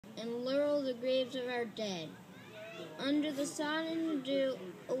and laurel the graves of our dead. Under the sod and the dew,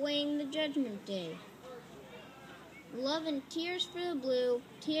 awaiting the judgment day. Love and tears for the blue,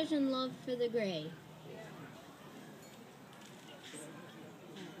 tears and love for the gray.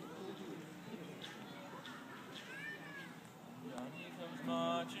 Johnny comes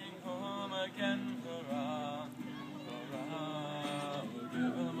marching home again, hurrah, hurrah. We'll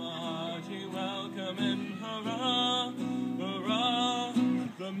give him a hearty welcome in, hurrah, hurrah.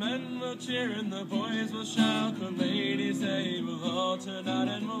 The men will cheer and the boys will shout, the ladies they will all turn out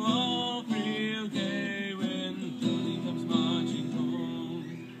and we'll all feel gay when Johnny comes marching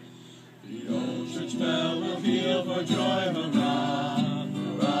home. The old church bell will peal for joy, hurrah,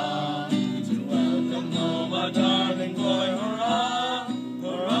 hurrah. To welcome home our darling boy, hurrah,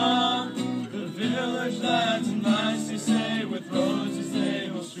 hurrah. The village lads and lads to say, with roses they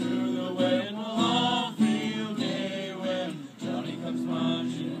will strew the way and we'll all feel gay when Johnny comes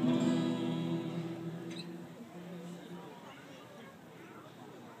marching home.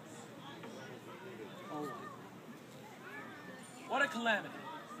 What a calamity!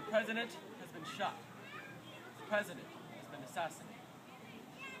 The president has been shot. The president has been assassinated.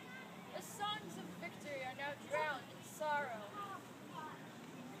 The songs of victory are now drowned in sorrow.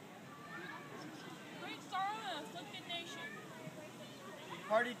 Great sorrow and afflicted nation.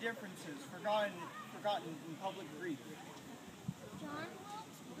 Party differences forgotten in public grief. John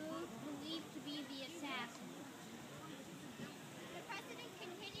Wilkes Booth believed to be the assassin. The president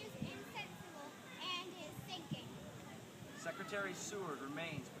continues insensible and is sinking. Secretary Seward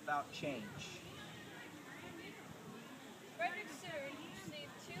remains without change. Frederick Seward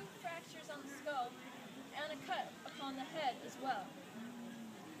received 2 fractures on the skull and a cut upon the head as well.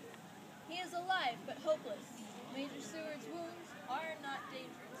 He is alive but hopeless. Major Seward's wounds are not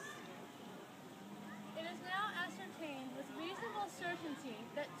dangerous. It is now ascertained with reasonable certainty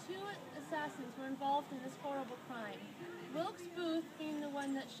that 2 assassins were involved in this horrible crime. Wilkes Booth being the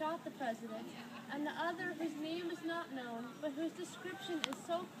one that shot the president, and the other whose name is not known, but whose description is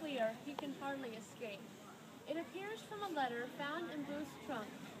so clear he can hardly escape. It appears from a letter found in Booth's trunk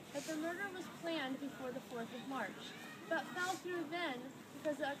that the murder was planned before the 4th of March, but fell through then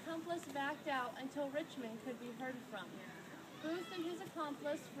because the accomplice backed out until Richmond could be heard from. Booth and his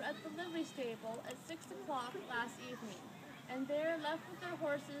accomplice were at the livery stable at 6 o'clock last evening, and there left with their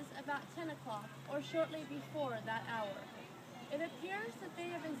horses about 10 o'clock, or shortly before that hour. It appears that they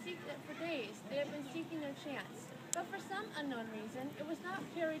have been seeking it for days. They have been seeking their chance, but for some unknown reason, it was not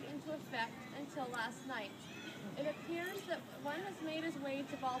carried into effect until last night. It appears that one has made his way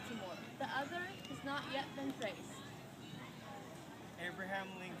to Baltimore. The other has not yet been traced. Abraham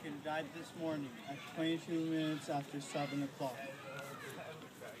Lincoln died this morning at 22 minutes after 7 o'clock.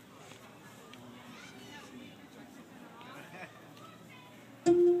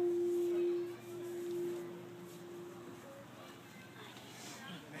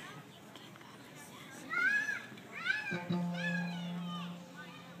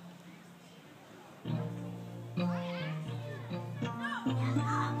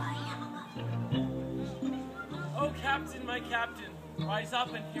 Oh, Captain, my Captain, rise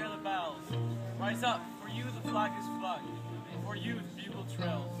up and hear the bells. Rise up, for you the flag is flung, for you the bugle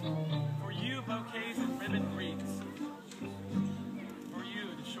trills, for you bouquets and ribbon wreaths, for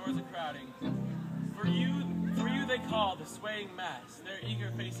you the shores are crowding, for you they call the swaying mass, their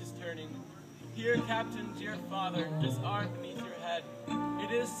eager faces turning. Here, Captain, dear father, this arm beneath your head,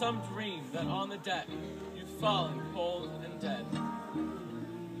 it is some dream that on the deck you've fallen cold and dead.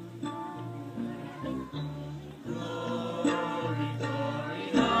 Glory, glory,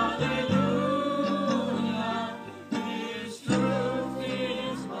 hallelujah, His truth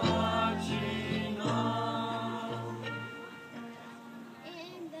is marching on.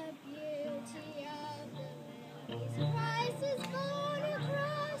 In the beauty of the lilies, Christ is born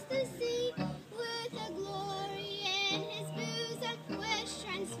across the sea, with a glory in his bosom, which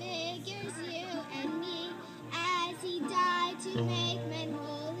transfigures you and me, as he died to make men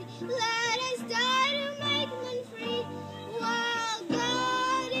holy. Let us die to make men free, while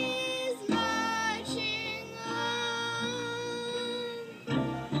God is marching on.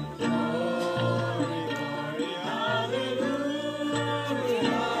 Glory, glory, hallelujah.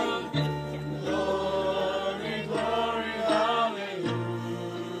 Glory, glory, hallelujah.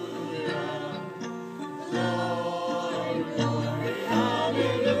 Glory, glory,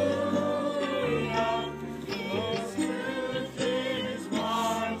 hallelujah. His truth is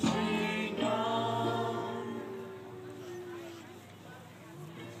marching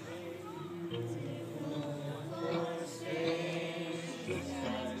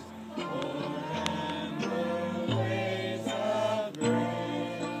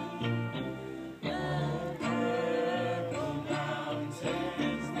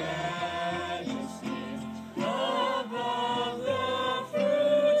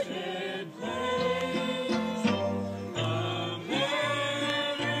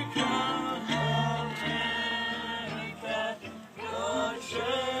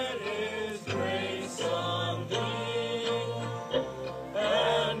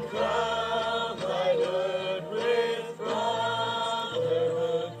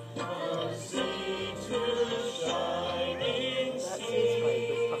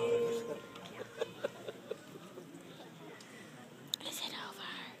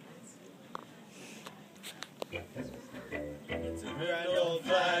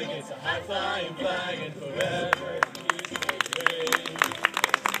flag, it's a high-flying flag, and forever